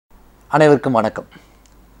அனைவருக்கும் வணக்கம்.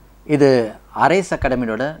 இது அரேஸ்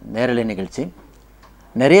அகாடமியோட நேரலை நிகழ்ச்சி.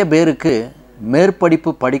 நிறைய பேருக்கு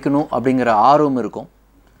மேற்படிப்பு படிக்கணும் அப்படிங்கிற ஆர்வம் இருக்கும்.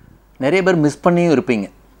 நிறைய பேர் மிஸ் பண்ணியும் இருப்பீங்க.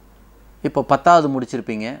 இப்போ 10வது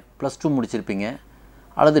முடிச்சிருப்பீங்க, +2 முடிச்சிருப்பீங்க,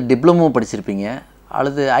 அல்லது டிப்ளமோ படிச்சிருப்பீங்க,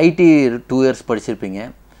 அல்லது ஐடி 2 இயர்ஸ் படிச்சிருப்பீங்க,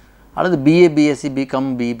 அல்லது பிஏ, பிஎஸ்சி, பிகாம்,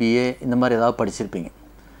 பிபிஏ இந்த மாதிரி ஏதாவது படிச்சிருப்பீங்க.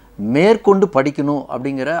 மேற்கொண்டு படிக்கணும்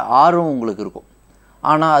அப்படிங்கிற ஆர்வம் உங்களுக்கு இருக்கும்.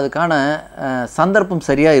 ஆனால் அதுக்கான சந்தர்ப்பம்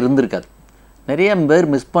சரியாக இருந்திருக்காது. நிறைய பேர்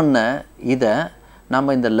மிஸ் பண்ண இதை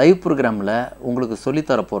நம்ம இந்த லைவ் ப்ரோக்ராமில் உங்களுக்கு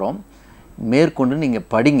சொல்லித்தர போகிறோம். மேற்கொண்டு நீங்கள்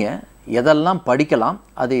படிங்க. எதெல்லாம் படிக்கலாம்,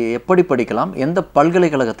 அது எப்படி படிக்கலாம், எந்த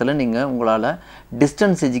பல்கலைக்கழகத்தில் நீங்கள் உங்களால்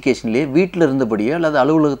டிஸ்டன்ஸ் எஜுகேஷன்லேயே வீட்டில் இருந்தபடியே அல்லது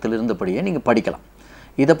அலுவலகத்தில் இருந்தபடியே நீங்கள் படிக்கலாம்.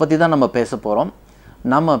 இதை பற்றி தான் நம்ம பேச போகிறோம்.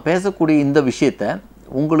 நம்ம பேசக்கூடிய இந்த விஷயத்தை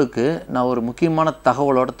உங்களுக்கு நான் ஒரு முக்கியமான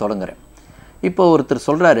தகவலோடு தொடங்குறேன். இப்போ ஒருத்தர்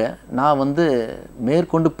சொல்கிறாரு, நான்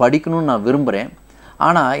மேற்கொண்டு படிக்கணும்னு நான் விரும்புகிறேன்,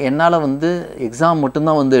 ஆனால் என்னால் எக்ஸாம்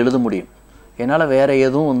மட்டும்தான் எழுத முடியும், என்னால் வேறு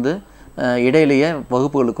எதுவும் இடையிலேயே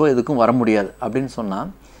வகுப்புகளுக்கோ எதுக்கும் வர முடியாது அப்படின்னு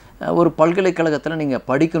சொன்னால், ஒரு பல்கலைக்கழகத்தில் நீங்கள்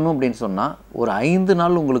படிக்கணும் அப்படின்னு சொன்னால் ஒரு 5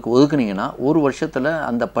 நாள் உங்களுக்கு ஒதுக்குனீங்கன்னா ஒரு வருஷத்தில்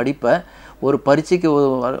அந்த படிப்பை ஒரு பரீட்சைக்கு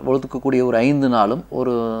ஒதுக்கக்கூடிய ஒரு 5 நாளும்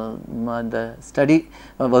ஒரு இந்த ஸ்டடி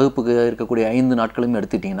வகுப்புக்கு இருக்கக்கூடிய 5 நாட்களும்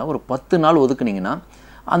எடுத்துக்கிட்டிங்கன்னா ஒரு 10 நாள் ஒதுக்குனீங்கன்னா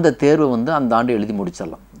அந்த தேர்வை அந்த ஆண்டு எழுதி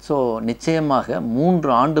முடிச்சிடலாம். ஸோ நிச்சயமாக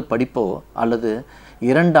 3 ஆண்டு படிப்போ அல்லது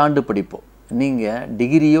 2 ஆண்டு படிப்போ நீங்கள்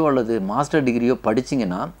டிகிரியோ அல்லது மாஸ்டர் டிகிரியோ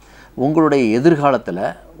படிச்சிங்கன்னா உங்களுடைய எதிர்காலத்தில்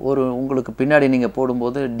உங்களுக்கு பின்னாடி நீங்கள்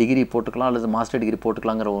போடும்போது டிகிரி போட்டுக்கலாம் அல்லது மாஸ்டர் டிகிரி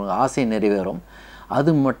போட்டுக்கலாங்கிற ஒரு ஆசை நிறைவேறும்.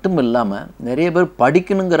 அது மட்டும் இல்லாமல் நிறைய பேர்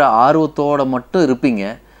படிக்கணுங்கிற ஆர்வத்தோடு மட்டும் இருப்பீங்க,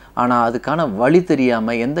 ஆனால் அதுக்கான வழி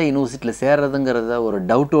தெரியாமல் எந்த யூனிவர்சிட்டியில் சேர்றதுங்கிறத ஒரு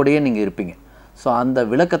டவுட்டோடையே நீங்கள் இருப்பீங்க. ஸோ அந்த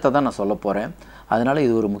விளக்கத்தை தான் நான் சொல்ல போகிறேன். அதனால்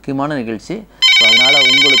இது ஒரு முக்கியமான நிகழ்ச்சி. ஸோ அதனால்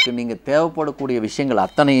உங்களுக்கு நீங்கள் தேவைப்படக்கூடிய விஷயங்கள்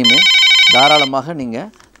அத்தனையுமே தாராளமாக நீங்கள்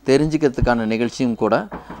தெரிஞ்சுக்கிறதுக்கான நிகழ்ச்சியும் கூட.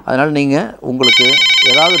 அதனால் நீங்கள் உங்களுக்கு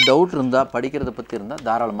ஏதாவது டவுட் இருந்தால், படிக்கிறத பற்றி இருந்தால்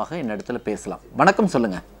தாராளமாக என் இடத்துல பேசலாம். வணக்கம்,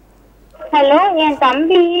 சொல்லுங்கள். ஹலோ, என்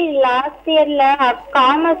தம்பி லாஸ்ட் இயர்ல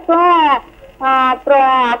காமர்ஸும்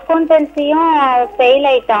அப்புறம் அக்கௌண்டன்சியும் ஃபெயில்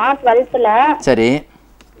ஆயிட்டான் 12th. சரி,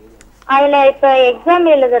 அதில் இப்போ எக்ஸாம்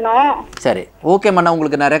எழுதணும். சரி, ஓகேம்மா. நான்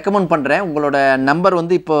உங்களுக்கு நான் ரெக்கமெண்ட் பண்ணுறேன். உங்களோட நம்பர்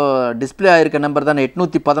இப்போ டிஸ்பிளே ஆகிருக்க நம்பர் தானே,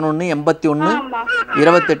 811 81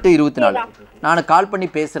 28 24. நான் கால் பண்ணி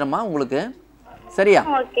பேசுகிறேம்மா உங்களுக்கு. சரியா?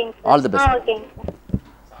 All the best.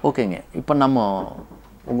 ஓகேங்க. இப்போ நம்ம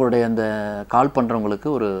உங்களுடைய அந்த கால் பண்ணுறவங்களுக்கு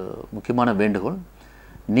ஒரு முக்கியமான வேண்டுகோள்.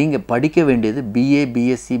 நீங்கள் படிக்க வேண்டியது BA,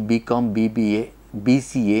 BSc, BCom, BBA,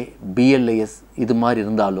 PCA, PLIS இது மாதிரி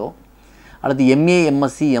இருந்தாலோ, அல்லது MA,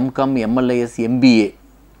 MSc, M Com, MLIS, MBA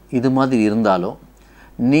இது மாதிரி இருந்தாலோ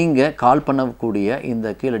நீங்கள் கால் பண்ணக்கூடிய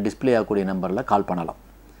இந்த கீழே டிஸ்பிளே ஆகக்கூடிய நம்பரில் கால் பண்ணலாம்.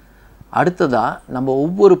 அடுத்ததாக நம்ம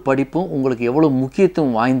ஒவ்வொரு படிப்பும் உங்களுக்கு எவ்வளோ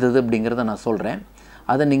முக்கியத்துவம் வாய்ந்தது அப்படிங்கிறத நான் சொல்கிறேன்.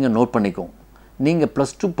 அதை நீங்கள் நோட் பண்ணிக்கோங்க. நீங்கள்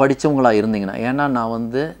 +2 படித்தவங்களாக இருந்தீங்கன்னா, ஏன்னா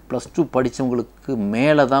நான் +2 படித்தவங்களுக்கு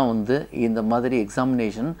மேலே தான் இந்த மாதிரி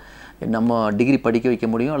எக்ஸாமினேஷன் நம்ம டிகிரி படிக்க வைக்க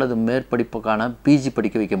முடியும் அல்லது மேற்படிப்புக்கான பிஜி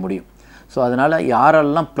படிக்க வைக்க முடியும். ஸோ அதனால்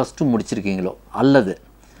யாரெல்லாம் +2 முடிச்சிருக்கீங்களோ அல்லது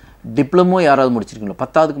டிப்ளமோ யாராவது முடிச்சிருக்கீங்களோ,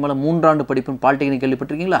 10ஆவதுக்கு மேலே 3 ஆண்டு படிப்புன்னு பாலிடெக்னிக்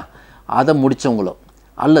கேள்விப்பட்டிருக்கீங்களா, அதை முடித்தவங்களோ,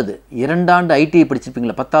 அல்லது 2 ஆண்டு ஐடிஐ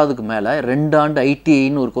படிச்சிருப்பீங்களா, 10ஆவதுக்கு மேலே 2 ஆண்டு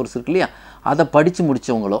ஐடிஐன்னு ஒரு கோர்ஸ் இருக்கு இல்லையா, அதை படித்து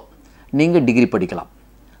முடித்தவங்களோ நீங்கள் டிகிரி படிக்கலாம்.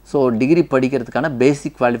 ஸோ டிகிரி படிக்கிறதுக்கான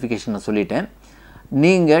பேசிக் குவாலிஃபிகேஷன் நான் சொல்லிட்டேன்.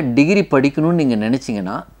 நீங்கள் டிகிரி படிக்கணும்னு நீங்கள்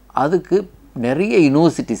நினச்சிங்கன்னா அதுக்கு நிறைய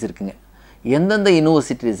யூனிவர்சிட்டிஸ் இருக்குங்க. எந்தெந்த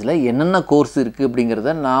யூனிவர்சிட்டிஸில் என்னென்ன கோர்ஸ் இருக்குது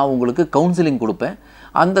அப்படிங்கிறத நான் உங்களுக்கு கவுன்சிலிங் கொடுப்பேன்.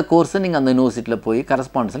 அந்த கோர்ஸை நீங்கள் அந்த யூனிவர்சிட்டியில் போய்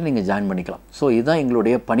கரஸ்பாண்டன்ஸில் நீங்கள் ஜாயின் பண்ணிக்கலாம். ஸோ இதுதான்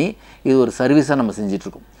எங்களுடைய பணி. இது ஒரு சர்வீஸாக நம்ம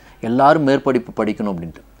செஞ்சிட்ருக்கோம். எல்லோரும் மேற்படிப்பு படிக்கணும்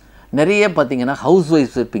அப்படின்ட்டு. நிறைய பார்த்திங்கன்னா ஹவுஸ்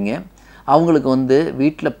ஒய்ஃப்ஸ் இருப்பீங்க, அவங்களுக்கு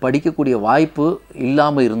வீட்டில் படிக்கக்கூடிய வாய்ப்பு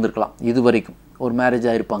இல்லாமல் இருந்திருக்கலாம். இது வரைக்கும் ஒரு மேரேஜ்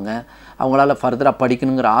ஆகிருப்பாங்க, அவங்களால ஃபர்தராக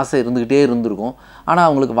படிக்கணுங்கிற ஆசை இருந்துக்கிட்டே இருந்திருக்கும், ஆனால்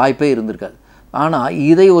அவங்களுக்கு வாய்ப்பே இருந்திருக்காது. ஆனால்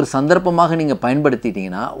இதை ஒரு சந்தர்ப்பமாக நீங்கள்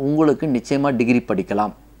பயன்படுத்திட்டிங்கன்னா உங்களுக்கு நிச்சயமாக டிகிரி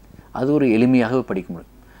படிக்கலாம். அது ஒரு எளிமையாகவே படிக்க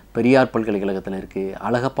முடியும். பெரியார் பல்கலைக்கழகத்தில் இருக்குது,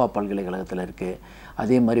 அழகப்பா பல்கலைக்கழகத்தில் இருக்குது,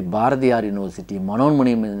 அதே மாதிரி பாரதியார் யூனிவர்சிட்டி,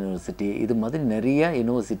 மனோன்மணியம் யூனிவர்சிட்டி, இது மாதிரி நிறைய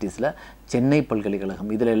யூனிவர்சிட்டிஸில், சென்னை பல்கலைக்கழகம்,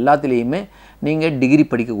 இதில் எல்லாத்துலேயுமே நீங்கள் டிகிரி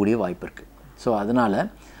படிக்கக்கூடிய வாய்ப்பு இருக்குது. ஸோ அதனால்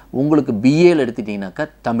உங்களுக்கு பிஏவில் எடுத்துட்டிங்கனாக்கா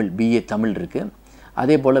தமிழ், பிஏ தமிழ் இருக்குது.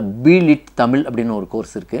 அதே போல் பிலிட் தமிழ் அப்படின்னு ஒரு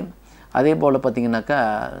கோர்ஸ் இருக்குது. அதே போல் பார்த்திங்கனாக்கா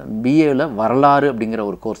பிஏவில் வரலாறு அப்படிங்கிற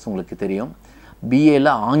ஒரு கோர்ஸ் உங்களுக்கு தெரியும். பிஏவில்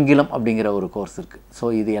ஆங்கிலம் அப்படிங்கிற ஒரு கோர்ஸ் இருக்குது. ஸோ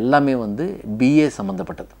இது எல்லாமே பிஏ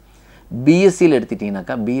சம்மந்தப்பட்டது. பிஎஸ்சியில்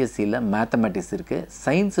எடுத்துட்டிங்கனாக்கா பிஎஸ்சியில் மேத்தமேட்டிக்ஸ் இருக்குது.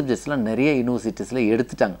 சயின்ஸ் சப்ஜெக்ட்ஸ்லாம் நிறைய யூனிவர்சிட்டிஸில்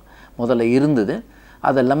எடுத்துட்டாங்க. முதல்ல இருந்தது,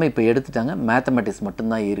 அதெல்லாமே இப்போ எடுத்துட்டாங்க. மேத்தமேட்டிக்ஸ்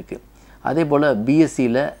மட்டும்தான் இருக்குது. அதே போல்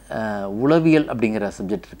பிஎஸ்சியில் உளவியல் அப்படிங்கிற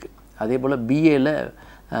சப்ஜெக்ட் இருக்குது. அதே போல் பிஏயில்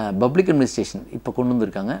பப்ளிக் அட்மினிஸ்ட்ரேஷன் இப்போ கொண்டு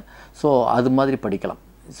வந்திருக்காங்க. ஸோ அது மாதிரி படிக்கலாம்.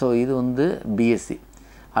 ஸோ இது வந்து பிஎஸ்சி.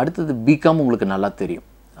 அடுத்தது பிகாம் உங்களுக்கு நல்லா தெரியும்,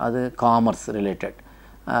 அது காமர்ஸ் ரிலேட்டட்.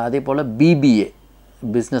 அதே போல் பிபிஏ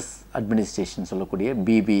பிஸ்னஸ் அட்மினிஸ்ட்ரேஷன் சொல்லக்கூடிய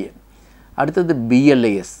பிபிஏ. அடுத்தது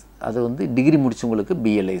பிஎல்ஐஎஸ், அது வந்து டிகிரி முடிச்சவங்களுக்கு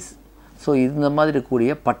பிஎல்ஐஎஸ். ஸோ இந்த மாதிரி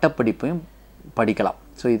இருக்கக்கூடிய பட்டப்படிப்பையும் படிக்கலாம்.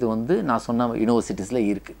 ஸோ இது வந்து நான் சொன்ன யூனிவர்சிட்டிஸில்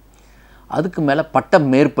இருக்குது. அதுக்கு மேலே பட்ட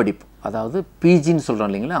மேற்படிப்பு, அதாவது பிஜின்னு சொல்கிறோம்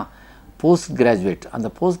இல்லைங்களா, போஸ்ட் கிராஜுவேட். அந்த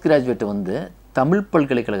போஸ்ட் கிராஜுவேட் வந்து தமிழ்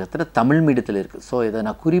பல்கலைக்கழகத்தில் தமிழ் மீடியத்தில் இருக்குது. ஸோ இதை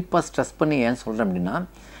நான் குறிப்பாக ஸ்ட்ரெஸ் பண்ணி ஏன் சொல்கிறேன் அப்படின்னா,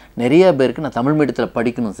 நிறைய பேருக்கு நான் தமிழ் மீடியத்தில்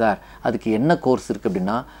படிக்கணும் சார், அதுக்கு என்ன கோர்ஸ் இருக்குது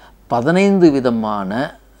அப்படின்னா 15 விதமான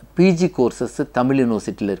பிஜி கோர்சஸ் தமிழ்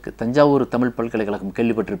யூனிவர்சிட்டியில் இருக்குது. தஞ்சாவூர் தமிழ் பல்கலைக்கழகம்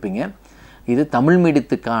கேள்விப்பட்டிருப்பீங்க. இது தமிழ்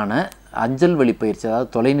மீடியத்துக்கான அஞ்சல் வழி பயிற்சி, அதாவது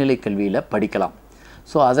தொலைநிலை கல்வியில் படிக்கலாம்.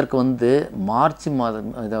 ஸோ அதற்கு வந்து மார்ச் மாதம்,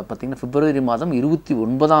 இதை பார்த்திங்கன்னா பிப்ரவரி மாதம்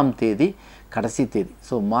 29ஆம் தேதி கடைசி தேதி.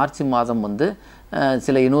 ஸோ மார்ச் மாதம் வந்து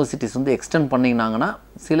சில யூனிவர்சிட்டிஸ் வந்து எக்ஸ்டெண்ட் பண்ணிங்கனாங்கன்னா,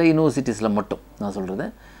 சில யூனிவர்சிட்டிஸில் மட்டும் நான் சொல்கிறது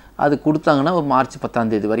அது கொடுத்தாங்கன்னா மார்ச்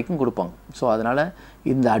 10ஆம் தேதி வரைக்கும் கொடுப்பாங்க. ஸோ அதனால்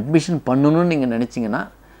இந்த அட்மிஷன் பண்ணணும்னு நீங்கள் நினச்சிங்கன்னா,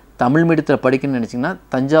 தமிழ் மீடியத்தில் படிக்கணும்னு நினச்சிங்கன்னா,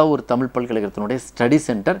 தஞ்சாவூர் தமிழ் பல்கலைக்கழகத்தினுடைய ஸ்டடி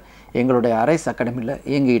சென்டர் எங்களுடைய அரைஸ் அகாடமியில்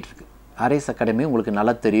இயங்கிட்டு இருக்குது. அரைஸ் அகாடமி உங்களுக்கு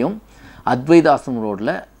நல்லா தெரியும். அத்வைதாசம்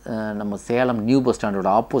ரோட்டில், நம்ம சேலம் நியூ பஸ் ஸ்டாண்டோட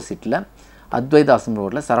ஆப்போசிட்டில் அத்வைதாசம்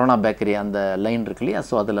ரோட்டில் சரவணா பேக்கரி அந்த லைன் இருக்கு இல்லையா,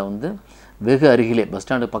 ஸோ அதில் வந்து வெகு அருகிலே பஸ்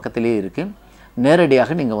ஸ்டாண்டு பக்கத்திலே இருக்குது. நேரடியாக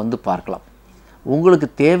நீங்கள் வந்து பார்க்கலாம். உங்களுக்கு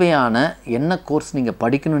தேவையான என்ன கோர்ஸ் நீங்கள்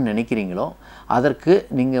படிக்கணும்னு நினைக்கிறீங்களோ அதற்கு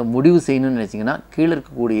நீங்கள் முடிவு செய்யணும்னு நினச்சிங்கன்னா, கீழே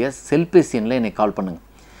இருக்கக்கூடிய செல்பேசி எண்ணில் என்னை கால் பண்ணுங்கள்.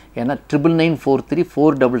 ஏன்னா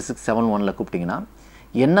 9994346671 கூப்பிட்டிங்கன்னா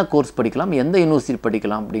என்ன கோர்ஸ் படிக்கலாம், எந்த யூனிவர்சிட்டி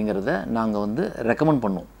படிக்கலாம் அப்படிங்கிறத நாங்கள் வந்து ரெக்கமெண்ட்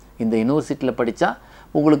பண்ணுவோம். இந்த யூனிவர்சிட்டியில் படித்தா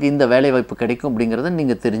உங்களுக்கு இந்த வேலைவாய்ப்பு கிடைக்கும் அப்படிங்கிறத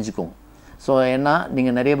நீங்கள் தெரிஞ்சுக்கோங்க. ஸோ ஏன்னா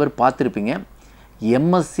நீங்கள் நிறைய பேர் பார்த்துருப்பீங்க,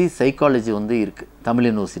 எம்எஸ்சி சைக்காலஜி வந்து இருக்குது தமிழ்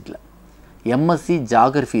யூனிவர்சிட்டியில், எம்எஸ்சி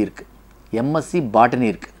ஜாகிரஃபி இருக்குது, எம்எஸ்சி பாட்டனி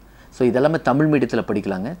இருக்குது. ஸோ இதெல்லாமே தமிழ் மீடியத்தில்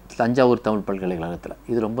படிக்கலாங்க தஞ்சாவூர் தமிழ் பல்கலைக்கழகத்தில்.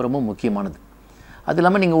 இது ரொம்ப ரொம்ப முக்கியமானது. அது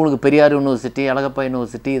இல்லாமல் நீங்கள் உங்களுக்கு பெரியார் யூனிவர்சிட்டி, அழகப்பா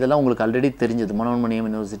யூனிவர்சிட்டி இதெல்லாம் உங்களுக்கு ஆல்ரெடி தெரிஞ்சது, மனோன்மணியம்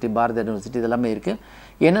யூனிவர்சிட்டி, பாரதியார் யூனிவர்சிட்டி இதெல்லாமே இருக்குது.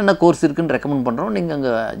 என்னென்ன கோர்ஸ் இருக்குதுன்னு ரெக்கமெண்ட் பண்ணுறோம், நீங்கள்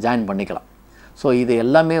அங்கே ஜாயின் பண்ணிக்கலாம். ஸோ இது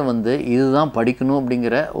எல்லாமே வந்து இதுதான் படிக்கணும்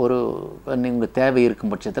அப்படிங்கிற ஒரு உங்கள் தேவை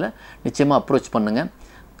இருக்கும் பட்சத்தில் நிச்சயமாக அப்ரோச் பண்ணுங்கள்.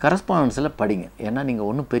 கரஸ்பாண்டன்ஸில் படிங்க. ஏன்னா நீங்கள்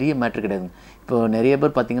ஒன்றும் பெரிய மேட்ரு கிடையாது. இப்போ நிறைய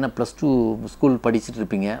பேர் பார்த்தீங்கன்னா +2 ஸ்கூல் படிச்சுட்டு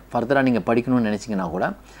இருப்பீங்க, ஃபர்தராக நீங்கள் படிக்கணும்னு நினச்சிங்கன்னா கூட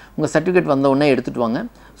உங்கள் சர்டிஃபிகேட் வந்த உடனே எடுத்துகிட்டு வாங்க.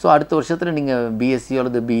 ஸோ அடுத்த வருஷத்தில் நீங்கள் பிஎஸ்சியோ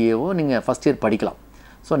அல்லது பிஏவோ நீங்கள் ஃபஸ்ட் இயர் படிக்கலாம்.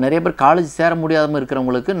 ஸோ நிறைய பேர் காலேஜ் சேர முடியாமல்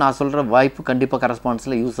இருக்கிறவங்களுக்கு நான் சொல்கிற வாய்ப்பு கண்டிப்பாக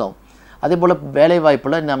கரஸ்பாண்டன்ஸில் யூஸ் ஆகும். அதே போல் வேலை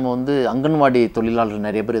வாய்ப்பில் நம்ம வந்து அங்கன்வாடி தொழிலாளர்கள்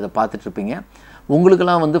நிறைய பேர் இதை பார்த்துட்ருப்பீங்க.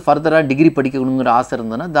 உங்களுக்கெல்லாம் வந்து ஃபர்தராக டிகிரி படிக்கணுங்கிற ஆசை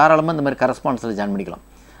இருந்ததுன்னா தாராளமாக இந்த மாதிரி கரஸ்பாண்டன்ஸில் ஜாயின் பண்ணிக்கலாம்.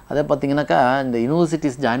 அதை பார்த்திங்கனாக்கா இந்த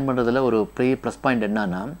யூனிவர்சிட்டிஸ் ஜாயின் பண்ணுறதுல ஒரு பெரிய ப்ளஸ் பாயிண்ட்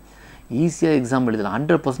என்னன்னா, ஈஸியாக எக்ஸாம் எழுதலாம்.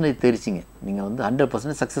 100% தெரிச்சிங்க, நீங்கள் வந்து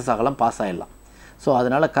 100% சக்ஸஸ் ஆகலாம், பாஸ் ஆகிடலாம். ஸோ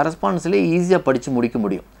அதனால் கரஸ்பாண்டன்ஸ்லேயே ஈஸியாக படித்து முடிக்க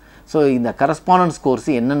முடியும். ஸோ இந்த கரஸ்பாண்டன்ஸ் கோர்ஸ்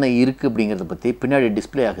என்னென்ன இருக்குது அப்படிங்கிறத பற்றி பின்னாடி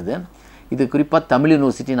டிஸ்பிளே ஆகுது. இது குறிப்பாக தமிழ்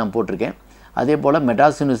யூனிவர்சிட்டி நான் போட்டிருக்கேன், அதே போல்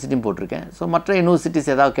மெட்ராஸ் யூனிவர்சிட்டியும் போட்டிருக்கேன். ஸோ மற்ற யூனிவர்சிட்டிஸ்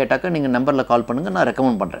ஏதாவது கேட்டாக்கா நீங்கள் நம்பரில் கால் பண்ணுங்கள், நான்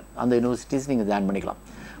ரெக்கமெண்ட் பண்ணுறேன். அந்த யூனிவர்சிட்டிஸ் நீங்கள் ஜாயின் பண்ணிக்கலாம்.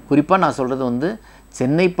 குறிப்பாக நான் சொல்கிறது வந்து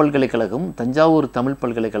சென்னை பல்கலைக்கழகம், தஞ்சாவூர் தமிழ்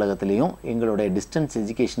பல்கலைக்கழகத்துலேயும் எங்களுடைய டிஸ்டன்ஸ்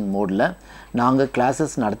எஜுகேஷன் மோடில் நாங்கள்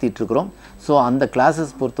கிளாஸஸ் நடத்திட்டுருக்குறோம். ஸோ அந்த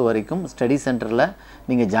கிளாஸஸ் பொறுத்த வரைக்கும் ஸ்டடி சென்டரில்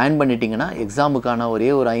நீங்கள் ஜாயின் பண்ணிட்டீங்கன்னா எக்ஸாமுக்கான ஒரே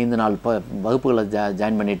ஒரு 5 நாள் வகுப்புகளை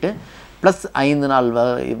ஜாயின் பண்ணிவிட்டு ப்ளஸ் 5 நாள்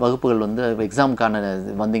வகுப்புகள் வந்து எக்ஸாமுக்கான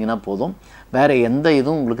வந்தீங்கன்னா போதும். வேறு எந்த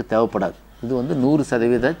இதுவும் உங்களுக்கு தேவைப்படாது. இது வந்து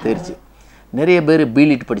 100% தேர்ச்சி. நிறைய பேர்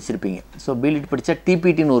பிலிட் படிச்சிருப்பீங்க. ஸோ பிலிட் படித்தா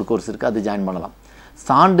டிபிடின்னு ஒரு கோர்ஸ் இருக்குது, அது ஜாயின் பண்ணலாம்.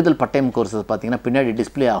 சான்றிதழ் பட்டயம் கோர்சஸ் பார்த்திங்கன்னா பின்னாடி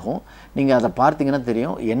டிஸ்பிளே ஆகும். நீங்கள் அதை பார்த்தீங்கன்னா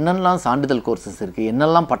தெரியும் என்னெல்லாம் சான்றிதழ் கோர்சஸ் இருக்குது,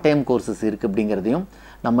 என்னெல்லாம் பட்டயம் கோர்சஸ் இருக்குது அப்படிங்கிறதையும்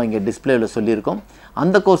நம்ம இங்கே டிஸ்பிளேவில் சொல்லியிருக்கோம்.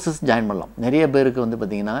 அந்த கோர்சஸ் ஜாயின் பண்ணலாம். நிறைய பேருக்கு வந்து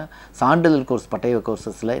பார்த்திங்கன்னா சான்றிதழ் கோர்ஸ் பட்டய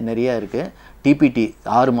கோர்சஸில் நிறையா இருக்குது. டிபிடி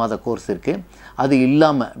 6 மாத கோர்ஸ் இருக்குது. அது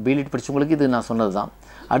இல்லாமல் பிலிட் படித்தவங்களுக்கு இது நான் சொன்னது தான்.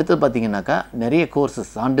 அடுத்தது பார்த்திங்கனாக்கா நிறைய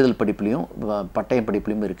கோர்சஸ் சான்றிதழ் படிப்புலையும் பட்டய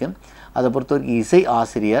படிப்புலையும் இருக்குது. அதை பொறுத்த வரைக்கும் இசை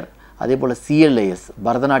ஆசிரியர், அதே போல் சிஎல்ஐஎஸ்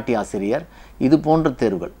பரதநாட்டிய ஆசிரியர், இது போன்ற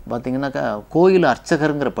தேர்வுகள் பார்த்திங்கனாக்கா கோயில்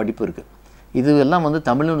அர்ச்சகருங்கிற படிப்பு இருக்குது. இது எல்லாம் வந்து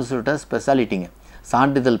தமிழ் யூனிவர்சிட்டியோட ஸ்பெஷாலிட்டிங்க.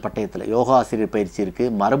 சான்றிதழ் பட்டயத்தில் யோகா ஆசிரியர் பயிற்சி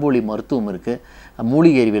இருக்குது, மரபொழி மருத்துவம் இருக்குது,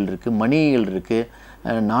 மூலிகை அறிவியல் இருக்குது, மணியியல் இருக்குது,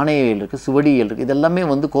 நாணயவியல் இருக்குது, சுவடியியல் இருக்குது. இதெல்லாமே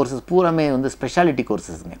வந்து கோர்சஸ் பூராமே வந்து ஸ்பெஷாலிட்டி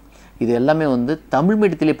கோர்சஸ்ங்க. இது எல்லாமே வந்து தமிழ்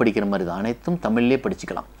மீடியத்திலே படிக்கிற மாதிரி தான், அனைத்தும் தமிழ்லேயே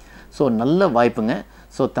படிச்சுக்கலாம். ஸோ நல்ல வாய்ப்புங்க.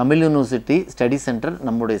 So Tamil university study centre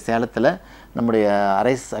நம்முடைய சேலத்தில் நம்முடைய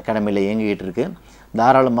அரைஸ் அகாடமியில் இயங்கிக்கிட்டு இருக்குது.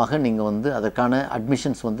 தாராளமாக நீங்கள் வந்து அதற்கான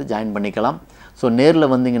அட்மிஷன்ஸ் வந்து ஜாயின் பண்ணிக்கலாம். ஸோ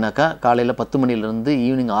நேரில் வந்தீங்கன்னாக்கா காலையில் 10 மணிலேருந்து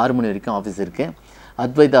ஈவினிங் 6 மணி வரைக்கும் ஆஃபீஸ் இருக்குது.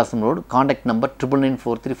 அத்வைதாசம் ரோடு, காண்டாக்ட் நம்பர்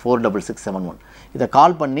 9994346671. இதை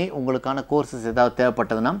கால் பண்ணி உங்களுக்கான கோர்சஸ் ஏதாவது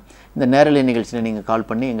தேவைப்பட்டதுன்னா இந்த நேரலை நிகழ்ச்சியில் நீங்கள் கால்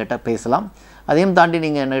பண்ணி எங்கிட்ட பேசலாம். அதையும் தாண்டி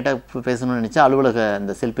நீங்கள் என்கிட்ட பேசணும்னு நினச்சா அலுவலக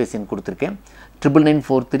இந்த செல்பேசி எண் கொடுத்துருக்கேன்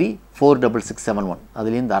 9994346671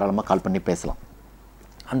 அதுலேயும் தாராளமாக கால் பண்ணி பேசலாம்.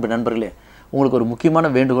 அன்பு நண்பர்களே, உங்களுக்கு ஒரு முக்கியமான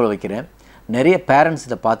வேண்டுகோளை வைக்கிறேன். நிறைய பேரண்ட்ஸ்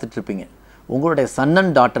இதை பார்த்துட்ருப்பீங்க. உங்களுடைய சன்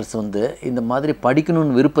அண்ட் டாட்டர்ஸ் வந்து இந்த மாதிரி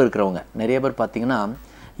படிக்கணும்னு விருப்பம் இருக்கிறவங்க நிறைய பேர் பார்த்திங்கன்னா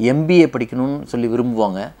எம்பிஏ படிக்கணும்னு சொல்லி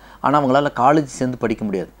விரும்புவாங்க. ஆனால் அவங்களால காலேஜ் சேர்ந்து படிக்க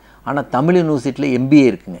முடியாது. ஆனால் தமிழ் யூனிவர்சிட்டியில் எம்பிஏ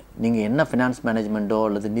இருக்குங்க. நீங்கள் என்ன ஃபினான்ஸ் மேனேஜ்மெண்ட்டோ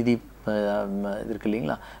அல்லது நிதி இருக்கு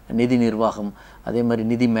இல்லைங்களா, நிதி நிர்வாகம், அதே மாதிரி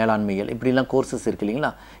நிதி மேலாண்மைகள், இப்படிலாம் கோர்சஸ் இருக்குது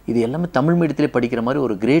இல்லைங்களா, இது எல்லாமே தமிழ் மீடியத்திலே படிக்கிற மாதிரி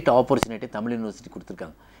ஒரு கிரேட் ஆப்பர்ச்சுனிட்டி தமிழ் யூனிவர்சிட்டி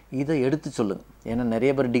கொடுத்துருக்காங்க. இதை எடுத்து சொல்லுங்கள். ஏன்னா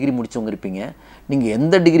நிறைய பேர் டிகிரி முடித்தவங்க இருப்பீங்க. நீங்கள்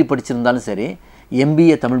எந்த டிகிரி படிச்சிருந்தாலும் சரி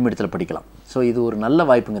எம்பிஏ தமிழ் மீடியத்தில் படிக்கலாம். ஸோ இது ஒரு நல்ல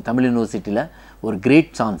வாய்ப்புங்க, தமிழ் யூனிவர்சிட்டியில் ஒரு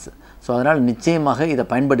கிரேட் சான்ஸ். ஸோ அதனால் நிச்சயமாக இதை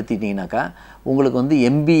பயன்படுத்திட்டீங்கன்னாக்கா உங்களுக்கு வந்து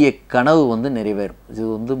எம்பிஏ கனவு வந்து நிறைவேறும். இது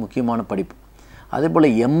வந்து முக்கியமான படிப்பு. அதே போல்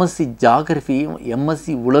எம்எஸ்சி ஜாகிரஃபியும்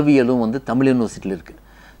எம்எஸ்சி உளவியலும் வந்து தமிழ் யூனிவர்சிட்டியில் இருக்குது.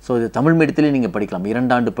 ஸோ இது தமிழ் மீடியத்திலே நீங்கள் படிக்கலாம்.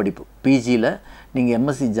 2 ஆண்டு படிப்பு. பிஜியில் நீங்கள்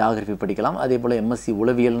எம்எஸ்சி ஜாகிரஃபி படிக்கலாம். அதே போல் எம்எஸ்சி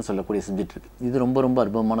உளவியல்னு சொல்லக்கூடிய சப்ஜெக்ட் இருக்குது. இது ரொம்ப ரொம்ப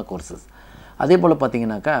அற்புதமான கோர்சஸ். அதே போல்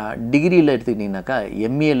பார்த்தீங்கன்னாக்கா டிகிரியில் எடுத்துக்கிட்டிங்கனாக்கா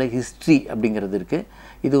எம்ஏல ஹிஸ்ட்ரி அப்படிங்கிறது இருக்குது.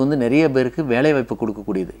 இது வந்து நிறைய பேருக்கு வேலைவாய்ப்பு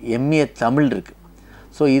கொடுக்கக்கூடியது. எம்ஏ தமிழ் இருக்குது.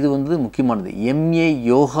 ஸோ இது வந்து முக்கியமானது. எம்ஏ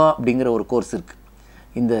யோகா அப்படிங்கிற ஒரு கோர்ஸ் இருக்குது.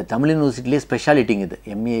 இந்த தமிழ் யூனிவர்சிட்டிலே ஸ்பெஷாலிட்டிங்க இது.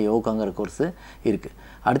 எம்ஏ யோகாங்கிற கோர்ஸு இருக்குது.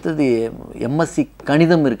 அடுத்தது எம்எஸ்சி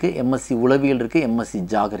கணிதம் இருக்குது, எம்எஸ்சி உளவியல் இருக்குது, எம்எஸ்சி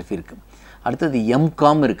ஜாகிரஃபி இருக்குது. அடுத்தது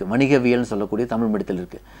எம்காம் இருக்குது, வணிகவியல்னு சொல்லக்கூடிய தமிழ் மீடியத்தில்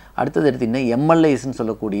இருக்குது. அடுத்தது எடுத்திங்கன்னா எம்எல்ஏஸ்ன்னு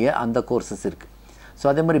சொல்லக்கூடிய அந்த கோர்சஸ் இருக்குது. ஸோ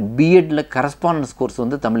அதே மாதிரி பிஎட்டில் கரஸ்பாண்டன்ஸ் கோர்ஸ்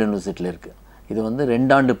வந்து தமிழ் யூனிவர்சிட்டியில் இருக்குது. இது வந்து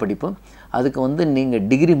 2 ஆண்டு படிப்பு. அதுக்கு வந்து நீங்கள்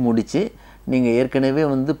டிகிரி முடித்து நீங்கள் ஏற்கனவே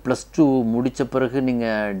வந்து +2 முடித்த பிறகு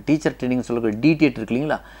நீங்கள் டீச்சர் ட்ரைனிங் சொல்லக்கூடிய டிடிஎட் இருக்கு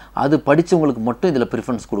இல்லைங்களா, அது படித்தவங்களுக்கு மட்டும் இதில்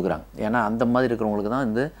ப்ரிஃபரன்ஸ் கொடுக்குறாங்க. ஏன்னா அந்த மாதிரி இருக்கிறவங்களுக்கு தான்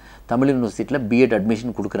இந்த தமிழ் யூனிவர்சிட்டியில் பிஎட்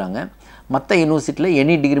அட்மிஷன் கொடுக்குறாங்க. மற்ற யூனிவர்சிட்டியில்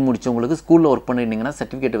எனி டிகிரி முடித்தவங்களுக்கு ஸ்கூலில் ஒர்க் பண்ணியிருந்தீங்கன்னா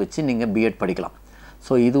சர்டிஃபிகேட்டை வச்சு நீங்கள் பிஎட் படிக்கலாம்.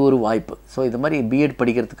 ஸோ இது ஒரு வாய்ப்பு. ஸோ இது மாதிரி பிஎட்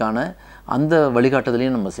படிக்கிறதுக்கான அந்த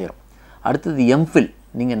வழிகாட்டுதலையும் நம்ம செய்கிறோம். அடுத்தது எம்ஃபில்.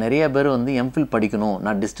 நீங்கள் நிறைய பேர் வந்து எம்ஃபில் படிக்கணும்,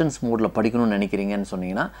 நான் டிஸ்டன்ஸ் மோடில் படிக்கணும்னு நினைக்கிறீங்கன்னு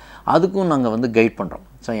சொன்னீங்கன்னா அதுக்கும் நாங்கள் வந்து கைட் பண்ணுறோம்.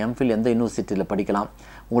 ஸோ எம்ஃபில் எந்த யூனிவர்சிட்டியில் படிக்கலாம்,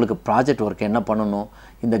 உங்களுக்கு ப்ராஜெக்ட் ஒர்க் என்ன பண்ணணும்,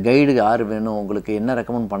 இந்த கைடு யார் வேணும், உங்களுக்கு என்ன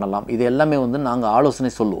ரெக்கமெண்ட் பண்ணலாம், இது எல்லாமே வந்து நாங்கள்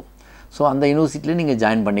ஆலோசனை சொல்லுவோம். ஸோ அந்த யூனிவர்சிட்டியில் நீங்கள்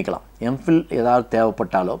ஜாயின் பண்ணிக்கலாம். எம்ஃபில் ஏதாவது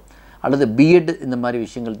தேவைப்பட்டாலோ அல்லது பிஎட் இந்த மாதிரி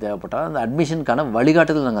விஷயங்கள் தேவைப்பட்டாலோ அந்த அட்மிஷனுக்கான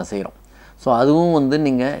வழிகாட்டுதல் நாங்கள் செய்கிறோம். ஸோ அதுவும் வந்து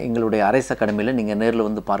நீங்கள் எங்களுடைய அரேஸ் அகாடமியில் நீங்கள் நேரில்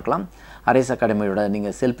வந்து பார்க்கலாம். அரேஸ் அகாடமியோட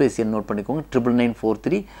நீங்கள் செல்பேசி எண் நோட் பண்ணிக்கோங்க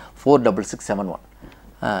 9994346671.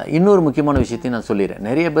 இன்னொரு முக்கியமான விஷயத்தையும் நான் சொல்லிடுறேன்.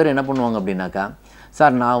 நிறைய பேர் என்ன பண்ணுவாங்க அப்படின்னாக்கா,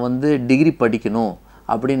 சார் நான் வந்து டிகிரி படிக்கணும்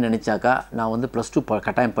அப்படின்னு நினச்சாக்கா நான் வந்து +2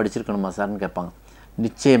 கட்டாயம் படிச்சிருக்கணுமா சார்னு கேட்பாங்க.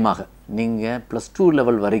 நிச்சயமாக நீங்கள் +2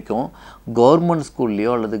 லெவல் வரைக்கும் கவர்மெண்ட்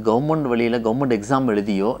ஸ்கூல்லையோ அல்லது கவர்மெண்ட் வழியில் கவர்மெண்ட் எக்ஸாம்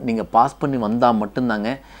எழுதியோ நீங்கள் பாஸ் பண்ணி வந்தால் மட்டும்தாங்க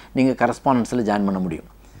நீங்கள் கரஸ்பாண்டன்ஸில் ஜாயின் பண்ண முடியும்.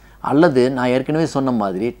 அல்லது நான் ஏற்கனவே சொன்ன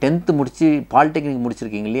மாதிரி 10th முடித்து பாலிடெக்னிக்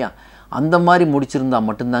முடிச்சிருக்கீங்க இல்லையா, அந்த மாதிரி முடிச்சிருந்தால்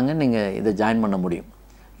மட்டும்தாங்க நீங்கள் இதை ஜாயின் பண்ண முடியும்.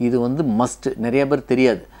 இது வந்து மஸ்ட்டு. நிறைய பேர்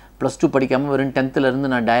தெரியாது. +2 படிக்காமல் வெறும் 10th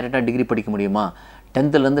நான் டைரெக்டாக டிகிரி படிக்க முடியுமா,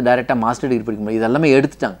 10th டைரெக்டாக மாஸ்டர் டிகிரி படிக்க முடியும், இதெல்லாமே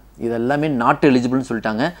எடுத்துட்டாங்க. இதெல்லாமே நாட் எலிஜிபிள்னு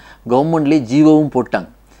சொல்லிட்டாங்க. கவர்மெண்ட்லேயே ஜிஓவும் போட்டாங்க.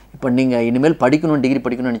 இப்போ நீங்கள் இனிமேல் படிக்கணும், டிகிரி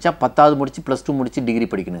படிக்கணும்னு நினச்சா 10th முடித்து +2 முடித்து டிகிரி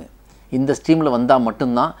படிக்கணுங்க. இந்த ஸ்ட்ரீமில் வந்தால்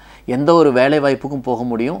மட்டும்தான் எந்த ஒரு வேலை வாய்ப்புக்கும் போக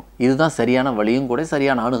முடியும். இதுதான் சரியான வழியும் கூட,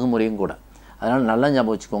 சரியான அணுகுமுறையும் கூட. அதனால் நல்லா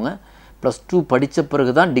ஞாபகம் வச்சுக்கோங்க. +2 படித்த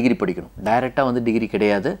பிறகு தான் டிகிரி படிக்கணும். டைரெக்டாக வந்து டிகிரி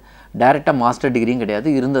கிடையாது, டைரெக்டாக மாஸ்டர் டிகிரியும் கிடையாது.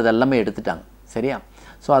 இருந்தது எல்லாமே எடுத்துட்டாங்க. சரியா?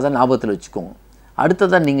 ஸோ அதை ஞாபகத்தில் வச்சுக்கோங்க.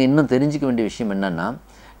 அடுத்ததாக நீங்கள் இன்னும் தெரிஞ்சிக்க வேண்டிய விஷயம் என்னென்னா,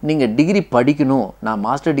 நீங்கள் டிகிரி படிக்கணும், நான்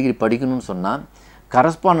மாஸ்டர் டிகிரி படிக்கணும்னு சொன்னால்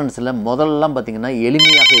கரஸ்பாண்டன்ஸில் முதல்லலாம் பார்த்திங்கன்னா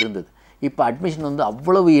எளிமையாக இருந்தது. இப்போ அட்மிஷன் வந்து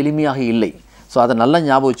அவ்வளவு எளிமையாக இல்லை. ஸோ அதை நல்லா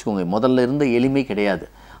ஞாபகம் வச்சுக்கோங்க. முதல்ல இருந்த எளிமை கிடையாது.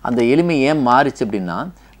 அந்த எளிமை ஏன் மாறிச்சு அப்படின்னா,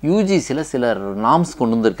 யூஜிசியில் சில நாம்ஸ்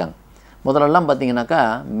கொண்டு வந்திருக்காங்க. முதல்லலாம் பார்த்திங்கனாக்கா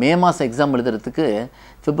மே மாதம் எக்ஸாம் எழுதுறதுக்கு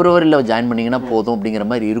பிப்ரவரியில் ஜாயின் பண்ணிங்கன்னா போதும் அப்படிங்கிற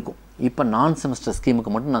மாதிரி இருக்கும். இப்போ நான் செமஸ்டர்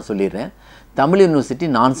ஸ்கீமுக்கு மட்டும் நான் சொல்லிடுறேன். தமிழ் யூனிவர்சிட்டி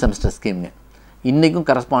நான் செமஸ்டர் ஸ்கீமுங்க. இன்றைக்கும்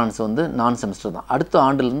கரஸ்பாண்டன்ஸ் வந்து நான் செமஸ்டர் தான். அடுத்த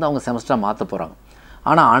ஆண்டுலேருந்து அவங்க செமஸ்டராக மாற்ற போகிறாங்க.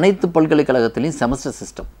 ஆனால் அனைத்து பல்கலைக்கழகத்துலேயும் செமஸ்டர்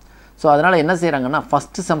சிஸ்டம். ஸோ அதனால் என்ன செய்கிறாங்கன்னா,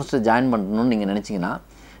 ஃபஸ்ட்டு செமஸ்டர் ஜாயின் பண்ணணும்னு நீங்கள் நினச்சிங்கன்னா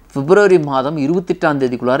பிப்ரவரி மாதம் 28ஆம்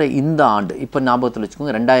தேதிக்குள்ளார இந்த ஆண்டு, இப்போ ஞாபகத்தில்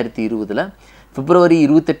வச்சுக்கோங்க, 2020 பிப்ரவரி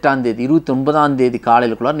 28ஆம் தேதி 29ஆம் தேதி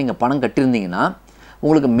காலையிலுக்குள்ளார நீங்கள் பணம் கட்டியிருந்தீங்கன்னா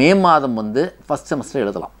உங்களுக்கு மே மாதம் வந்து ஃபஸ்ட் செமஸ்டர்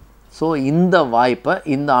எழுதலாம். ஸோ இந்த வாய்ப்பை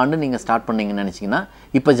இந்த ஆண்டு நீங்கள் ஸ்டார்ட் பண்ணிங்கன்னு நினச்சிங்கன்னா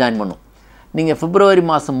இப்போ ஜாயின் பண்ணும். நீங்கள் பிப்ரவரி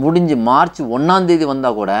மாதம் முடிஞ்சு மார்ச் 1ஆம் தேதி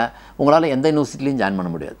வந்தால் கூட உங்களால் எந்த யூனிவர்சிட்டிலையும் ஜாயின் பண்ண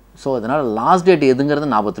முடியாது. ஸோ அதனால் லாஸ்ட் டேட் எதுங்கிறத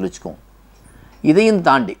ஞாபகத்தில் வச்சுக்கோங்க. இதையும்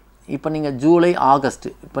தாண்டி இப்போ நீங்கள் ஜூலை ஆகஸ்ட்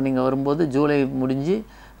இப்போ நீங்கள் வரும்போது ஜூலை முடிஞ்சு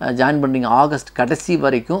ஜாயின் பண்ணுறீங்க ஆகஸ்ட் கடைசி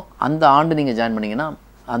வரைக்கும் அந்த ஆண்டு நீங்கள் ஜாயின் பண்ணிங்கன்னா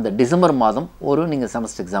அந்த டிசம்பர் மாதம் ஒரு நீங்கள்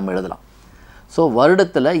செமஸ்டர் எக்ஸாம் எழுதலாம். ஸோ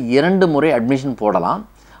வருடத்தில் 2 முறை அட்மிஷன் போடலாம்.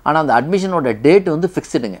 ஆனால் அந்த அட்மிஷனோட டேட் வந்து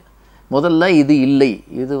ஃபிக்ஸ்டுங்க. முதல்ல இது இல்லை,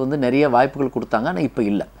 இது வந்து நிறைய வாய்ப்புகள் கொடுத்தாங்க, ஆனால் இப்போ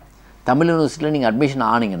இல்லை. தமிழ் யூனிவர்சிட்டியில் நீங்கள் அட்மிஷன்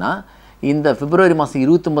ஆனீங்கன்னா இந்த பிப்ரவரி மாதம்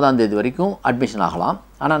 29ஆம் தேதி வரைக்கும் அட்மிஷன் ஆகலாம்.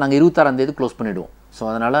 ஆனால் நாங்கள் 26ஆம் தேதி க்ளோஸ் பண்ணிவிடுவோம். ஸோ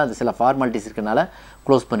அதனால் அது சில ஃபார்மாலிட்டிஸ் இருக்கனால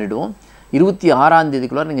க்ளோஸ் பண்ணிவிடுவோம். 26ஆம்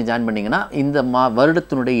தேதிக்குள்ளே நீங்கள் ஜாயின் பண்ணிங்கன்னா இந்த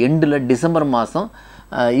வருடத்தினுடைய எண்டில் டிசம்பர் மாதம்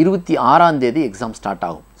 26ஆம் தேதி எக்ஸாம் ஸ்டார்ட்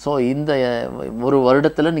ஆகும். ஸோ இந்த ஒரு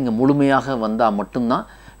வருடத்தில் நீங்கள் முழுமையாக வந்தால் மட்டும்தான்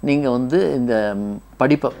நீங்கள் வந்து இந்த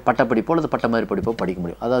பட்டப்படிப்போ அல்லது பட்டமேற்படிப்போ படிப்போ படிக்க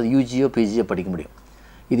முடியும். அதாவது யூஜியோ பிஜியோ படிக்க முடியும்.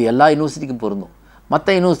 இது எல்லா யூனிவர்சிட்டிக்கும் பொருந்தும். மற்ற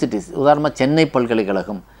யூனிவர்சிட்டிஸ் உதாரணமாக சென்னை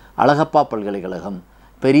பல்கலைக்கழகம், அழகப்பா பல்கலைக்கழகம்,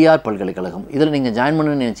 பெரியார் பல்கலைக்கழகம் இதில் நீங்கள் ஜாயின்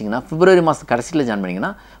பண்ணணும்னு நினச்சிங்கன்னா பிப்ரவரி மாதம் கடைசியில் ஜாயின்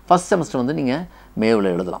பண்ணிங்கன்னா ஃபஸ்ட் செமஸ்டர் வந்து நீங்கள் மேவில்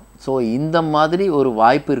எழுதலாம். ஸோ இந்த மாதிரி ஒரு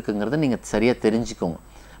வாய்ப்பு இருக்குங்கிறத நீங்கள் சரியாக தெரிஞ்சுக்கோங்க.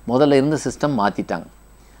 முதல்ல இருந்த சிஸ்டம் மாற்றிட்டாங்க.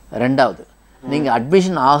 ரெண்டாவது, நீங்கள்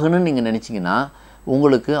அட்மிஷன் ஆகணும்னு நீங்கள் நினச்சிங்கன்னா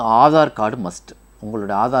உங்களுக்கு ஆதார் கார்டு மஸ்ட்.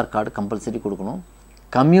 உங்களோட ஆதார் கார்டு கம்பல்சரி கொடுக்கணும்.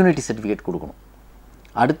 கம்யூனிட்டி சர்டிஃபிகேட் கொடுக்கணும்.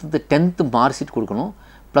 அடுத்தது 10th மார்க் ஷீட் கொடுக்கணும்.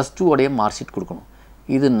 +2 உடைய மார்க் ஷீட் கொடுக்கணும்.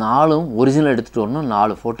 இது 4ம் ஒரிஜினல் எடுத்துகிட்டு வரணும்.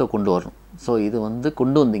 4 ஃபோட்டோ கொண்டு வரணும். ஸோ இது வந்து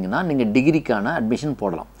கொண்டு வந்தீங்கன்னா நீங்கள் டிகிரிக்கான அட்மிஷன்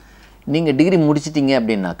போடலாம். நீங்கள் டிகிரி முடிச்சிட்டிங்க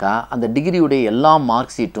அப்படின்னாக்கா அந்த டிகிரியுடைய எல்லா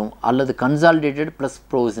மார்க் ஷீட்டும் அல்லது கன்சாலிடேட்டட் ப்ளஸ்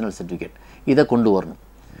ப்ரொவிஷனல் சர்டிஃபிகேட் இதை கொண்டு வரணும்.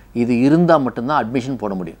 இது இருந்தால் மட்டும்தான் அட்மிஷன்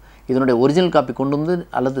போட முடியும். இதனுடைய ஒரிஜினல் காப்பி கொண்டு வந்து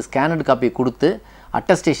அல்லது ஸ்கேனட் காப்பியை கொடுத்து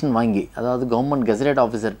அட்டஸ்டேஷன் வாங்கி, அதாவது கவர்மெண்ட் கெசடட்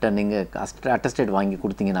ஆஃபீஸர்கிட்ட நீங்கள் அட்டஸ்டேட் வாங்கி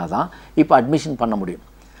கொடுத்தீங்கன்னா தான் இப்போ அட்மிஷன் பண்ண முடியும்.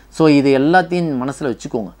 ஸோ இது எல்லாத்தையும் மனசில்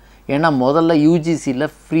வச்சுக்கோங்க. ஏன்னா முதல்ல யூஜிசியில்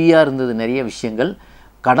ஃப்ரீயாக இருந்தது நிறைய விஷயங்கள்.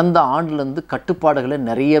 கடந்த ஆண்டுலேருந்து கட்டுப்பாடுகளை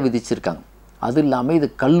நிறைய விதிச்சிருக்காங்க. அது இல்லாமல் இது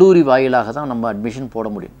கல்லூரி வாயிலாக தான் நம்ம அட்மிஷன் போட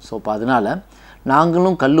முடியும். ஸோ இப்போ அதனால்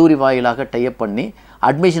நாங்களும் கல்லூரி வாயிலாக டைப் பண்ணி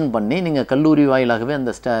அட்மிஷன் பண்ணி நீங்கள் கல்லூரி வாயிலாகவே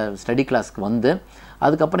அந்த ஸ்டடி கிளாஸ்க்கு வந்து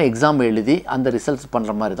அதுக்கப்புறம் எக்ஸாம் எழுதி அந்த ரிசல்ட்ஸ்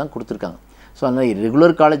பண்ணுற மாதிரி தான் கொடுத்துருக்காங்க. ஸோ அந்த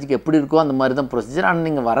ரெகுலர் காலேஜுக்கு எப்படி இருக்கோ அந்த மாதிரி தான் ப்ரொசீஜர். ஆனால்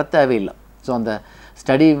நீங்கள் வர தேவையில்லை. ஸோ அந்த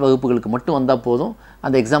ஸ்டடி வகுப்புகளுக்கு மட்டும் வந்தால் போதும்,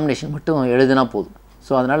 அந்த எக்ஸாமினேஷன் மட்டும் எழுதினா போதும்.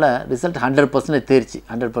 ஸோ அதனால் ரிசல்ட் 100% தேர்ச்சி,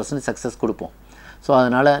 100% சக்ஸஸ் கொடுப்போம். ஸோ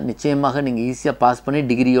அதனால் நிச்சயமாக நீங்கள் ஈஸியாக பாஸ் பண்ணி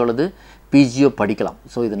டிகிரியோ அல்லது பிஜியோ படிக்கலாம்.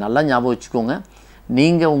 ஸோ இது நல்லா ஞாபகம் வச்சுக்கோங்க.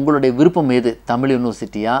 நீங்கள் உங்களுடைய விருப்பம் எது, தமிழ்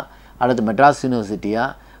யூனிவர்சிட்டியா அல்லது மெட்ராஸ் யூனிவர்சிட்டியா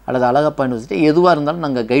அல்லது அழகப்பா யூனிவர்சிட்டி, எதுவாக இருந்தாலும்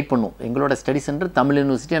நாங்கள் கைட் பண்ணுவோம். எங்களோட study centre Tamil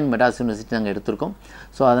university and Madras university நாங்கள் எடுத்திருக்கோம்.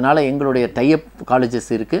 ஸோ அதனால் எங்களுடைய டைப் காலேஜஸ்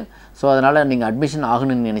இருக்குது. ஸோ அதனால் நீங்கள் அட்மிஷன்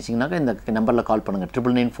ஆகணும்னு நினச்சிங்கனாக்கா இந்த நம்பரில் கால் பண்ணுங்கள்.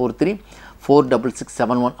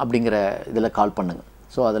 99434667 அப்படிங்கிற இதில் கால் பண்ணுங்கள்.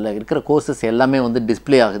 ஸோ அதில் இருக்கிற கோர்சஸ் எல்லாமே வந்து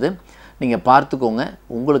டிஸ்பிளே ஆகுது. நீங்கள் பார்த்துக்கோங்க.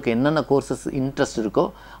 உங்களுக்கு என்னென்ன கோர்சஸ் இன்ட்ரெஸ்ட் இருக்கோ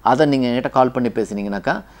அதை நீங்கள் என்கிட்ட கால் பண்ணி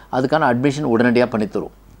பேசுனீங்கனாக்கா அதுக்கான அட்மிஷன் உடனடியாக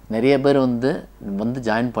பண்ணித்தருவோம். நிறைய பேர் வந்து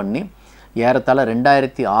ஜாயின் பண்ணி ஏறத்தாழ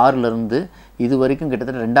 2006லேருந்து இது வரைக்கும்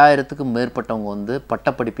கிட்டத்தட்ட 2000க்கும் மேற்பட்டவங்க வந்து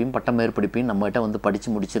பட்டப்படிப்பையும் பட்ட மேற்படிப்பையும் நம்மகிட்ட வந்து படித்து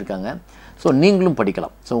முடிச்சிருக்காங்க. ஸோ நீங்களும்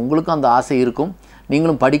படிக்கலாம். ஸோ உங்களுக்கும் அந்த ஆசை இருக்கும்,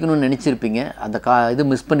 நீங்களும் படிக்கணும்னு நினச்சிருப்பீங்க, அந்த இது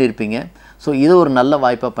மிஸ் பண்ணியிருப்பீங்க. ஸோ இதை ஒரு நல்ல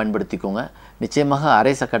வாய்ப்பாக பயன்படுத்திக்கோங்க. நிச்சயமாக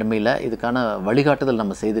அரேஸ் அகாடமியில் இதுக்கான வழிகாட்டுதல்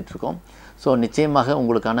நம்ம செய்துட்ருக்கோம். ஸோ நிச்சயமாக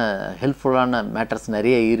உங்களுக்கான ஹெல்ப்ஃபுல்லான மேட்டர்ஸ்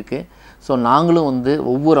நிறைய இருக்குது. ஸோ நாங்களும் வந்து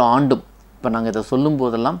ஒவ்வொரு ஆண்டும் இப்போ நாங்கள் இதை சொல்லும்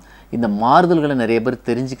போதெல்லாம் இந்த மாறுதல்களை நிறைய பேர்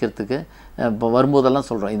தெரிஞ்சுக்கிறதுக்கு இப்போ வரும்போதெல்லாம்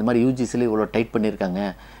சொல்கிறோம், இந்த மாதிரி யூஜிசியில் இவ்வளோ டைட் பண்ணியிருக்காங்க,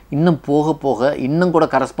 இன்னும் போக போக இன்னும் கூட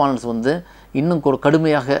கரஸ்பாண்டன்ஸ் வந்து இன்னும்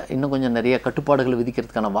கடுமையாக இன்னும் கொஞ்சம் நிறைய கட்டுப்பாடுகள்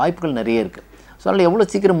விதிக்கிறதுக்கான வாய்ப்புகள் நிறைய இருக்குது. ஸோ அதனால் எவ்வளோ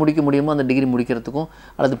சீக்கிரம் முடிக்க முடியுமோ அந்த டிகிரி முடிக்கிறதுக்கும்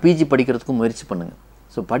அல்லது பிஜி படிக்கிறதுக்கும் முயற்சி பண்ணுங்கள்.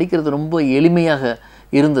 ஸோ படிக்கிறது ரொம்ப எளிமையாக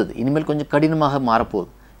இருந்தது, இனிமேல் கொஞ்சம் கடினமாக மாறப்போகுது.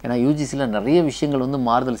 ஏன்னா யூஜிசியில் நிறைய விஷயங்கள் வந்து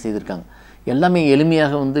மாறுதல் செய்திருக்காங்க. எல்லாமே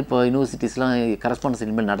எளிமையாக வந்து இப்போ யூனிவர்சிட்டிஸ்லாம் கரஸ்பாண்டன்ஸ்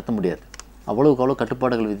இனிமேல் நடத்த முடியாது, அவ்வளோக்கு அவ்வளோ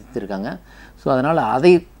கட்டுப்பாடுகள் விதித்திருக்காங்க. ஸோ அதனால்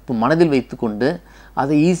அதை இப்போ மனதில் வைத்துக்கொண்டு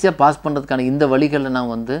அதை ஈஸியாக பாஸ் பண்ணுறதுக்கான இந்த வழிகளில்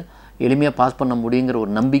நான் வந்து எளிமையாக பாஸ் பண்ண முடியுங்கிற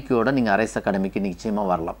ஒரு நம்பிக்கையோடு நீங்கள் அரேஸ் அகாடமிக்கு நிச்சயமாக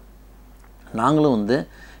வரலாம். நாங்களும் வந்து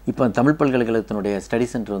இப்போ தமிழ் பல்கலைக்கழகத்தினுடைய ஸ்டடி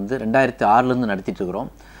சென்டர் வந்து 2006லேருந்து நடத்திட்டுருக்குறோம்.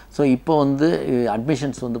 ஸோ இப்போ வந்து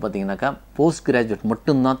அட்மிஷன்ஸ் வந்து பார்த்திங்கனாக்கா போஸ்ட் கிராஜுவேட்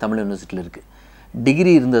மட்டும்தான் தமிழ் யூனிவர்சிட்டியில் இருக்குது.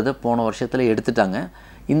 டிகிரி இருந்ததை போன வருஷத்தில் எடுத்துட்டாங்க.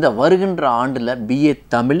 இந்த வருகின்ற ஆண்டில் பிஏ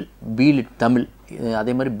தமிழ், பிலிட் தமிழ்,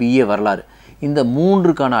 அதே மாதிரி பிஏ வரலாறு, இந்த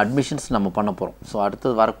 3க்கான அட்மிஷன்ஸ் நம்ம பண்ண போகிறோம். ஸோ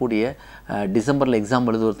அடுத்தது வரக்கூடிய டிசம்பரில் எக்ஸாம்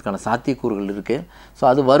எழுதுவதற்கான சாத்தியக்கூறுகள் இருக்குது. ஸோ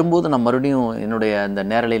அது வரும்போது நான் மறுபடியும் என்னுடைய இந்த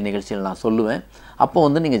நேரலை நிகழ்ச்சியில் நான் சொல்லுவேன். அப்போ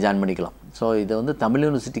வந்து நீங்கள் ஜாயின் பண்ணிக்கலாம். ஸோ இது வந்து தமிழ்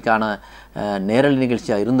யூனிவர்சிட்டிக்கான நேரலை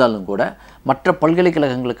நிகழ்ச்சியாக இருந்தாலும் கூட மற்ற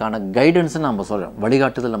பல்கலைக்கழகங்களுக்கான கைடன்ஸை நம்ம சொல்கிறோம்,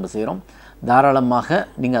 வழிகாட்டுதல் நம்ம செய்கிறோம். தாராளமாக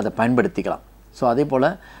நீங்கள் அதை பயன்படுத்திக்கலாம். ஸோ அதே போல்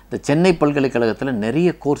இந்த சென்னை பல்கலைக்கழகத்தில் நிறைய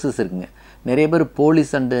கோர்சஸ் இருக்குங்க. நிறைய பேர்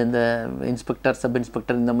போலீஸ் அண்டு இந்த இன்ஸ்பெக்டர், சப்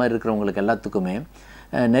இன்ஸ்பெக்டர் இந்த மாதிரி இருக்கிறவங்களுக்கு எல்லாத்துக்குமே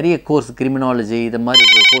நிறைய கோர்ஸ், கிரிமினாலஜி இது மாதிரி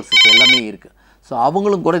இருக்கிற கோர்சஸ் எல்லாமே இருக்குது. ஸோ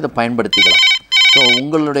அவங்களும் கூட இதை பயன்படுத்திக்கலாம். ஸோ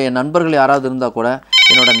உங்களுடைய நண்பர்கள் யாராவது இருந்தால் கூட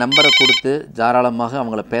என்னோடய நம்பரை கொடுத்து தாராளமாக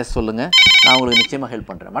அவங்கள பேச சொல்லுங்கள். நான் உங்களுக்கு நிச்சயமாக ஹெல்ப்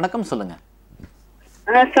பண்ணுறேன். வணக்கம், சொல்லுங்கள்.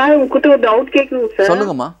 சார் உங்ககிட்ட ஒரு டவுட் கேட்கணும் சார்.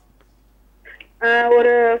 சொல்லுங்கம்மா.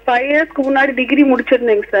 ஒரு 5 இயர்ஸ்க்கு முன்னாடி டிகிரி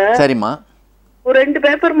முடிச்சிருந்தேங்க சார். சரிம்மா. ஒரு 2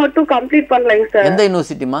 பேப்பர் மட்டும் கம்ப்ளீட் பண்ணலைங்க சார். எந்த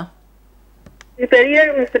யூனிவர்சிட்டிமா? இது பெரிய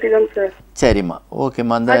யூனிவர்சிட்டி தான் சார். சரிம்மா,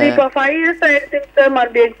 ஓகேம்மா. அந்த இப்போ 5 இயர்ஸ் ஆயிடுச்சுங்க சார்.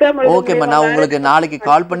 மறுபடியும் எக்ஸாம் ஓகேம்மா, நான் உங்களுக்கு நாளைக்கு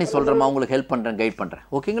கால் பண்ணி சொல்கிறேம்மா. உங்களுக்கு ஹெல்ப் பண்ணுறேன், கைட் பண்ணுறேன்.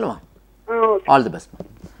 ஓகேங்களா? All the best.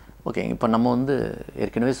 ஓகே, இப்போ நம்ம வந்து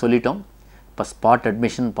ஏற்கனவே சொல்லிட்டோம். இப்போ ஸ்பாட்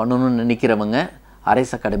அட்மிஷன் பண்ணணும்னு நினைக்கிறவங்க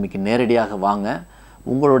அரைஸ் அகாடமிக்கு நேரடியாக வாங்க.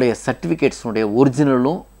 உங்களுடைய சர்டிஃபிகேட்ஸுடைய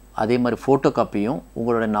ஒரிஜினலும் அதே மாதிரி ஃபோட்டோ காப்பியும்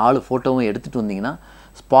உங்களோட 4 ஃபோட்டோவும் எடுத்துகிட்டு வந்தீங்கன்னா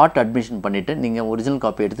ஸ்பாட் அட்மிஷன் பண்ணிவிட்டு நீங்கள் ஒரிஜினல்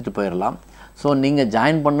காப்பி எடுத்துகிட்டு போயிடலாம். ஸோ நீங்கள்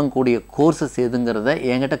ஜாயின் பண்ணக்கூடிய கோர்ஸஸ் எதுங்கிறத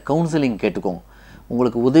என்கிட்ட கவுன்சிலிங் கேட்டுக்கோங்க.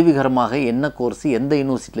 உங்களுக்கு உதவிகரமாக என்ன கோர்ஸ் எந்த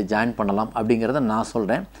யூனிவர்சிட்டியில் ஜாயின் பண்ணலாம் அப்படிங்கிறத நான்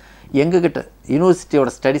சொல்கிறேன். எங்ககிட்ட யூனிவர்சிட்டியோட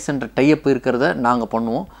ஸ்டடி சென்டர் டைப் இருக்கிறத நாங்கள்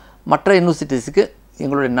பண்ணுவோம். மற்ற யூனிவர்சிட்டிஸுக்கு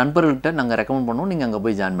எங்களுடைய நண்பர்கள்கிட்ட நாங்கள் ரெக்கமெண்ட் பண்ணுவோம். நீங்கள் அங்கே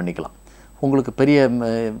போய் ஜாயின் பண்ணிக்கலாம். உங்களுக்கு பெரிய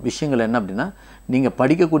விஷயங்கள் என்ன அப்படின்னா, நீங்கள்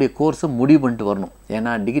படிக்கக்கூடிய கோர்ஸை முடிவு பண்ணிட்டு வரணும்.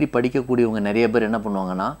 ஏன்னா டிகிரி படிக்கக்கூடியவங்க நிறைய பேர் என்ன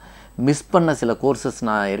பண்ணுவாங்கன்னா, மிஸ் பண்ண சில கோர்சஸ்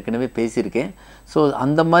நான் ஏற்கனவே பேசியிருக்கேன். ஸோ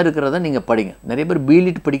அந்த மாதிரி இருக்கிறத நீங்கள் படிங்க. நிறைய பேர்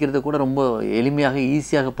பிலிட் படிக்கிறத கூட ரொம்ப எளிமையாக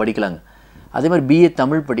ஈஸியாக படிக்கலாங்க. அதே மாதிரி பிஏ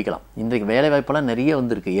தமிழ் படிக்கலாம். இன்றைக்கு வேலைவாய்ப்பெல்லாம் நிறைய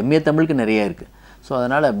வந்திருக்கு. எம்ஏ தமிழுக்கு நிறையா இருக்குது. ஸோ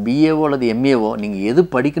அதனால் பிஏஓ அல்லது எம்ஏஓ நீங்கள் எது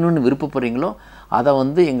படிக்கணும்னு விருப்பப்படுறீங்களோ அதை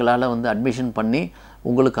வந்து எங்களால் வந்து அட்மிஷன் பண்ணி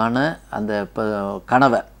உங்களுக்கான அந்த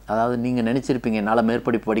கனவை, அதாவது நீங்கள் நினச்சிருப்பீங்க என்னால்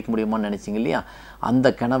மேற்படிப்பு படிக்க முடியுமான்னு நினச்சிங்க இல்லையா, அந்த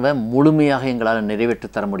கனவை முழுமையாக எங்களால் நிறைவேற்றி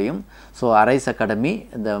தர முடியும். ஸோ அரைஸ் அகாடமி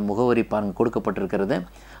இந்த முகவரி பாருங்கள் கொடுக்கப்பட்டிருக்கிறது.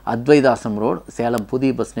 அத்வைதாசம் ரோடு, சேலம்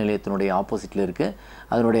புதிய பஸ் நிலையத்தினுடைய ஆப்போசிட்டில் இருக்குது.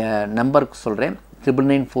 அதனுடைய நம்பருக்கு சொல்கிறேன்,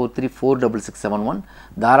 9994346671.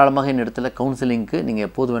 தாராளமாக இந்த இடத்துல கவுன்சிலிங்க்கு நீங்கள்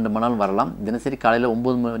எப்போது வேண்டுமானாலும் வரலாம். தினசரி காலையில்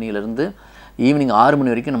 9 மணிலேருந்து ஈவினிங் 6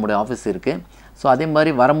 மணி வரைக்கும் நம்முடைய ஆஃபீஸ் இருக்குது. ஸோ அதே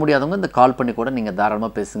மாதிரி வர முடியாதவங்க இந்த கால் பண்ணி கூட நீங்கள்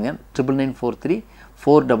தாராளமாக பேசுங்க.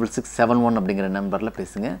 9994346671 அப்படிங்கிற நம்பரில்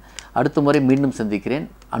பேசுங்க. அடுத்த முறை மீண்டும் சந்திக்கிறேன்.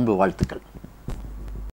 அன்பு வாழ்த்துக்கள்.